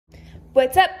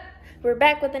What's up? We're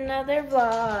back with another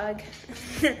vlog.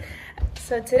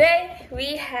 So today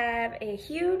we have a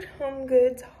huge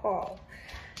HomeGoods haul.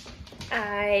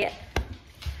 I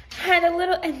had a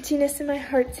little emptiness in my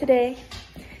heart today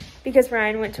because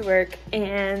Ryan went to work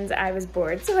and I was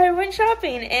bored, so I went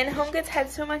shopping, and HomeGoods had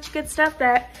so much good stuff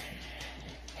that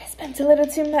I spent a little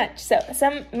too much. So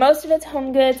most of it's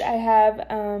HomeGoods. I have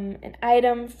an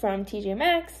item from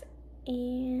TJMaxx,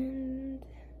 and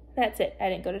that's it. I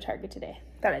didn't go to Target today.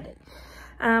 Thought I did.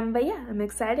 But yeah, I'm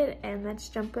excited, and let's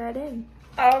jump right in.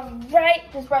 All right,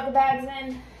 just brought the bags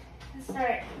in. Let's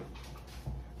start.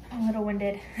 I'm a little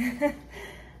winded.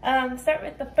 Start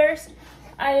with the first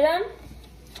item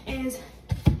is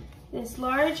this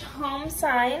large home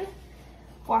sign,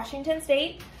 Washington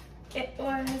State. It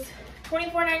was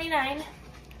 $24.99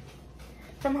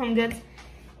 from HomeGoods,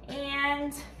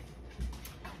 and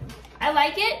I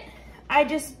like it. I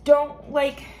just don't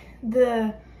like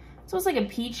it's almost like a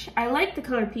peach. I like the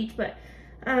color peach, but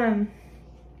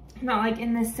not like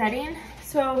in this setting.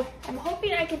 So I'm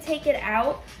hoping I can take it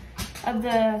out of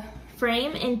the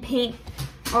frame and paint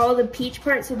all the peach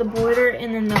parts of the border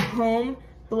and then the home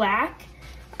black.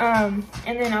 And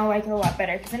then I'll like it a lot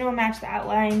better because then it'll match the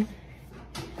outline.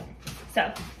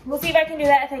 So we'll see if I can do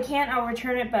that. If I can't, I'll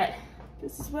return it, but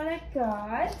this is what I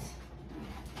got.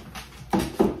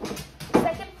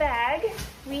 Second bag,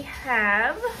 we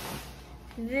have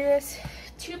this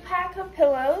 2-pack of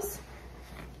pillows,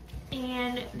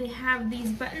 and they have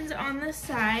these buttons on the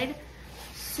side.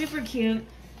 Super cute.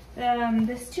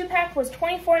 This 2-pack was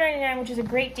 $24.99, which is a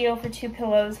great deal for 2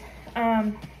 pillows.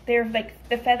 They're like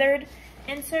the feathered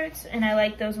inserts, and I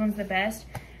like those ones the best.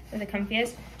 They're the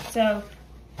comfiest. So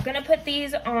I'm gonna put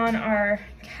these on our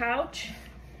couch,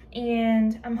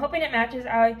 and I'm hoping it matches.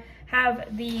 I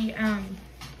have the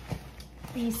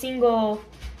single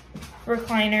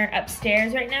recliner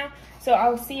upstairs right now, so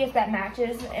I'll see if that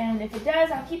matches, and if it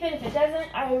does, I'll keep it. If it doesn't,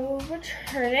 I will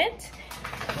return it.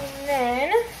 And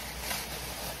then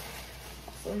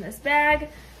also in this bag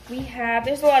we have,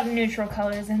 there's a lot of neutral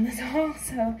colors in this haul,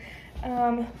 so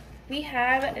we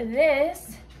have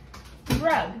this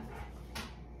rug.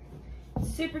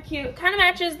 Super cute, kind of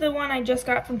matches the one I just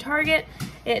got from Target.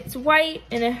 It's white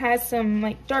and it has some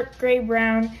like dark gray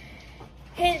brown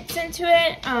hints into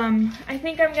it. I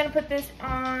think I'm gonna put this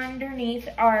underneath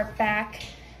our back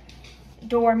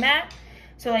door mat,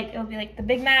 so like it'll be like the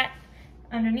big mat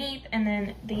underneath and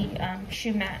then the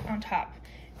shoe mat on top,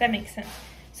 if that makes sense.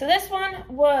 So this one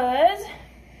was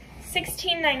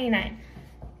 $16.99.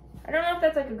 I don't know if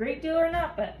that's like a great deal or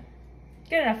not, but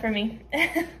good enough for me.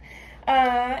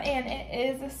 And it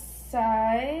is a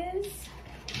size,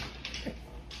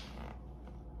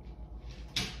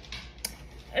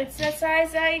 it's a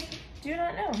size I do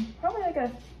not know. Probably like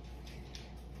a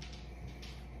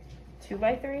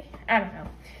 2x3. I don't know.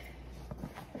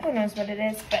 Who knows what it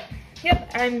is, but yep,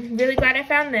 I'm really glad I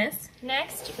found this.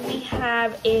 Next, we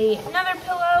have another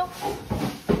pillow.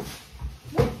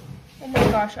 Oh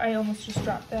my gosh, I almost just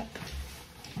dropped that.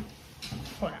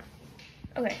 Hold on.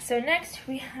 Okay, so next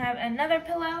we have another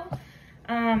pillow.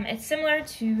 It's similar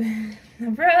to the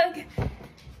rug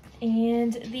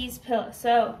and these pillows.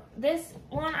 So this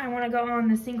one I want to go on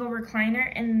the single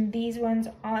recliner, and these ones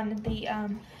on the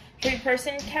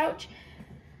 3-person couch.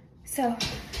 So I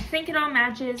think it all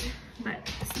matches, but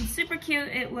this is super cute.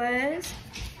 It was,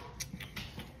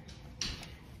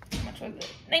 how much was it?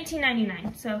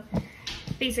 $19.99. So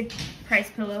basic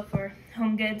price pillow for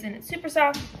HomeGoods, and it's super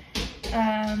soft.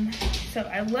 So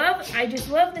I just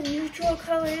love the neutral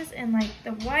colors and like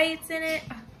the whites in it.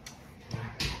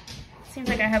 Seems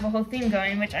like I have a whole theme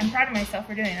going, which I'm proud of myself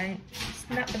for doing. I'm just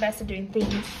not the best at doing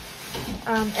themes.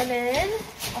 And then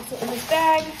also in this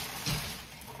bag,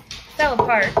 fell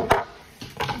apart,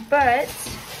 but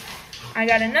I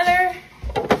got another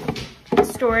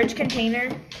storage container.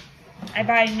 I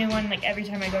buy a new one like every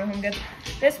time I go to HomeGoods.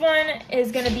 This one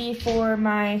is gonna be for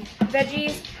my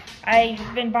veggies. I've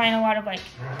been buying a lot of like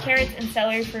carrots and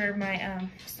celery for my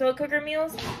slow cooker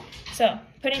meals. So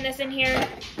putting this in here,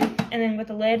 and then with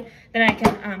the lid, then I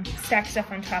can stack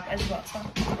stuff on top as well. So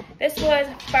this was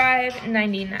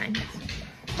 $5.99.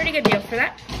 Pretty good deal for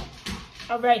that.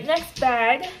 All right, next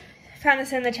bag. Found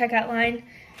this in the checkout line.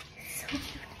 So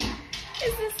cute.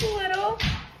 Is this little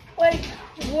like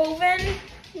woven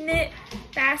knit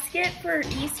basket for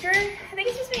Easter? I think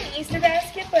it's supposed to be an Easter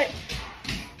basket, but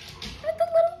the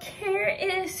little carrot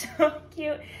is so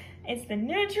cute. It's the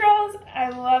neutrals. I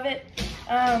love it.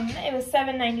 It was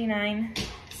 $7.99.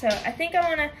 So I think I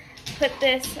want to put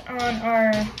this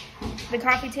on the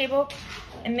coffee table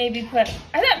and maybe I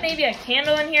thought maybe a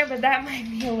candle in here, but that might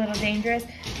be a little dangerous.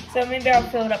 So maybe I'll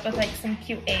fill it up with like some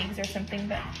cute eggs or something,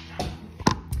 but,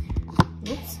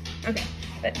 oops, okay.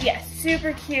 But yeah,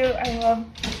 super cute. I love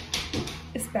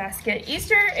this basket.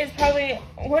 Easter is probably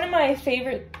one of my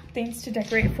favorite things to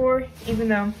decorate for, even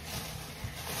though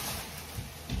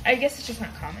I guess it's just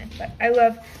not common, but I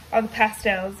love all the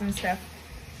pastels and stuff.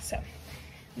 So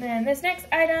then this next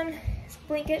item is a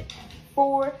blanket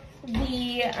for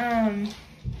the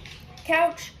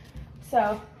couch.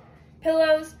 So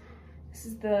pillows, this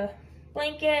is the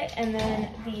blanket, and then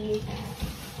the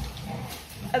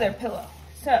other pillow.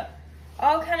 So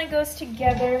all kind of goes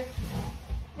together.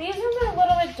 These ones are a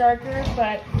little bit darker,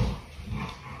 but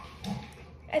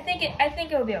I think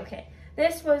it'll be okay.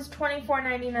 This was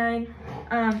 $24.99,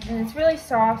 and it's really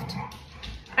soft.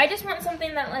 I just want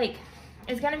something that like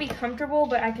is gonna be comfortable,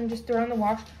 but I can just throw in the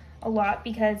wash a lot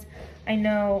because I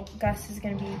know Gus is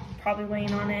gonna be probably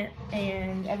laying on it,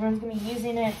 and everyone's gonna be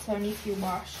using it, so it needs to be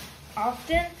washed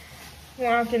often,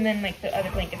 more often than like the other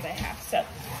blankets I have. So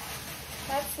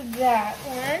that's that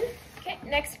one. Okay,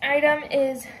 next item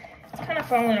is, it's kind of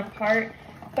falling apart,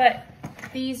 but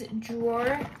these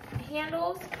drawer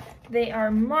handles. They are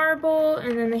marble,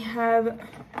 and then they have,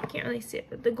 I can't really see it,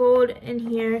 but the gold in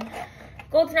here.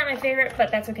 Gold's not my favorite,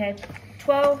 but that's okay.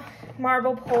 12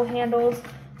 marble pull handles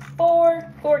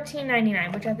for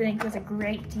 $14.99, which I think was a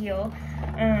great deal.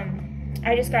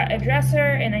 I just got a dresser,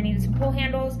 and I needed some pull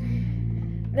handles.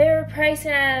 They were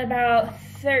pricing at about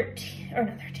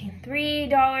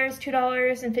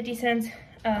 $2.50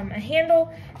 a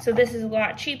handle. So this is a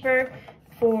lot cheaper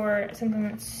for something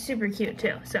that's super cute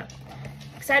too. So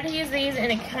excited to use these,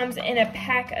 and it comes in a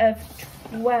pack of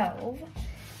 12.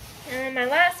 And my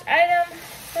last item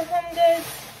for HomeGoods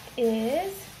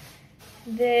is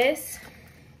this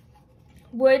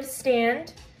wood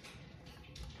stand.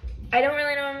 I don't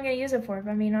really know what I'm gonna use it for, if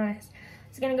I'm being honest.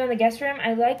 It's gonna go in the guest room.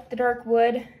 I like the dark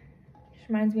wood. Just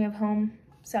reminds me of home.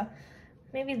 So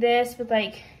maybe this with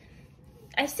like,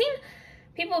 I've seen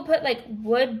people put like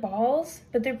wood balls,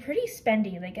 but they're pretty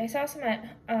spendy. Like I saw some at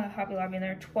Hobby Lobby, and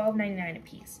they're $12.99 a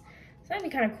piece. So that'd be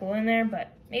kind of cool in there,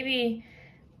 but maybe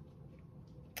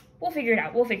we'll figure it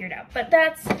out. But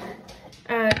that's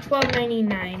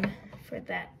 $12.99 for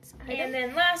that. And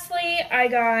then lastly, I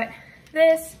got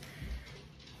this.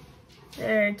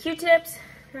 They're Q-tips,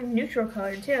 neutral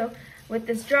color too, with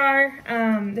this jar.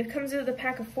 That comes with a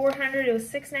pack of 400. It was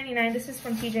 $6.99. This is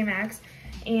from TJMaxx,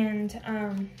 and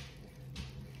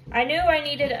I knew I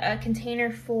needed a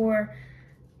container for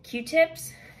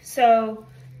Q-tips, so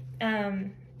I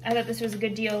thought this was a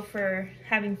good deal for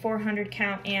having 400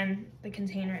 count and the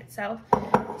container itself.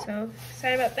 So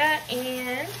excited about that.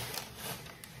 And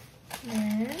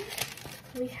then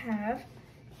we have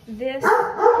this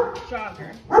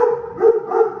jogger.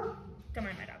 Don't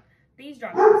mind my dog. These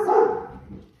joggers.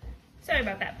 Sorry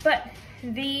about that. But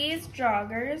these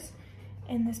joggers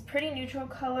in this pretty neutral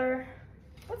color.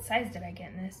 What size did I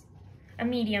get in this? A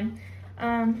medium.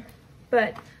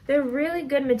 But they're really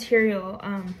good material,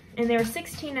 and they were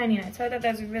 $16.99, so I thought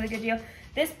that was a really good deal.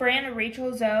 This brand of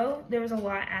Rachel Zoe, there was a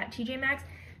lot at TJMaxx.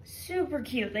 Super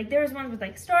cute. Like, there was ones with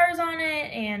like stars on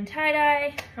it and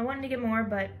tie-dye. I wanted to get more,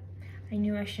 but I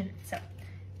knew I shouldn't. So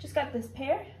just got this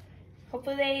pair.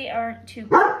 Hopefully they aren't too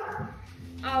big.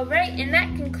 All right, and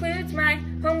that concludes my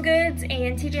HomeGoods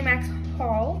and TJMaxx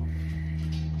haul.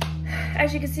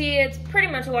 As you can see, it's pretty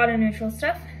much a lot of neutral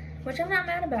stuff, which I'm not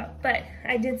mad about, but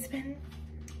I did spend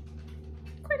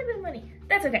quite a bit of money.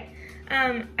 That's okay.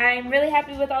 I'm really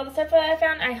happy with all the stuff that I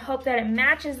found. I hope that it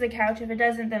matches the couch. If it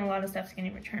doesn't, then a lot of stuff's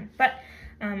getting returned. But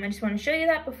I just want to show you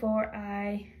that before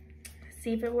I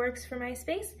see if it works for my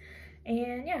space.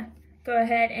 And yeah, go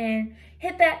ahead and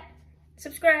hit that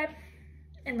subscribe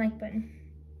and like button.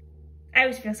 I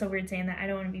always feel so weird saying that. I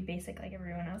don't want to be basic like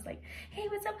everyone else. Like, hey,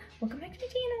 what's up? Welcome back to my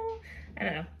channel. I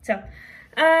don't know. So,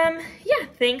 yeah,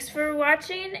 thanks for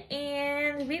watching,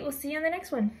 and we will see you on the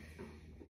next one.